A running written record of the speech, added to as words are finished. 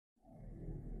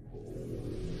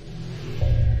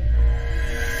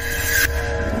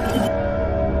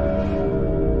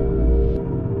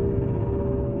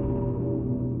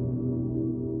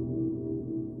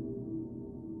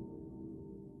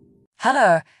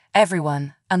Hello,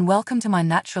 everyone, and welcome to my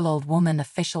Natural Old Woman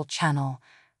official channel.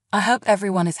 I hope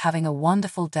everyone is having a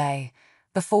wonderful day.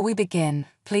 Before we begin,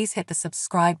 please hit the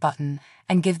subscribe button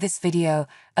and give this video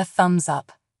a thumbs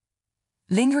up.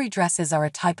 Lingerie dresses are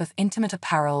a type of intimate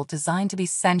apparel designed to be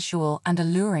sensual and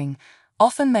alluring,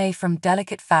 often made from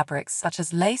delicate fabrics such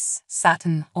as lace,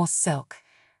 satin, or silk.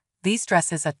 These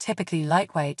dresses are typically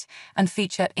lightweight and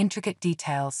feature intricate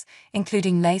details,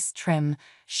 including lace trim,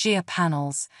 sheer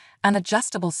panels, and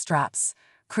adjustable straps,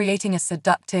 creating a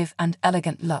seductive and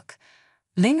elegant look.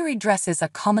 Lingerie dresses are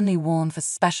commonly worn for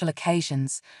special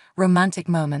occasions, romantic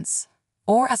moments,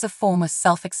 or as a form of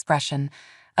self-expression,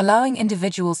 allowing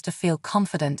individuals to feel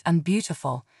confident and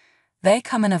beautiful. They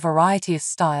come in a variety of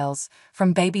styles,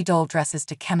 from baby doll dresses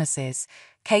to chemises,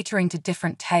 catering to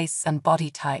different tastes and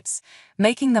body types,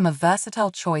 making them a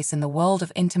versatile choice in the world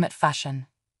of intimate fashion.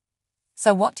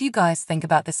 So what do you guys think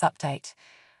about this update?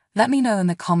 Let me know in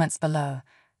the comments below.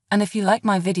 And if you like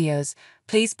my videos,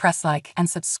 please press like and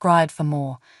subscribe for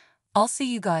more. I'll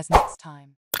see you guys next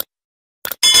time.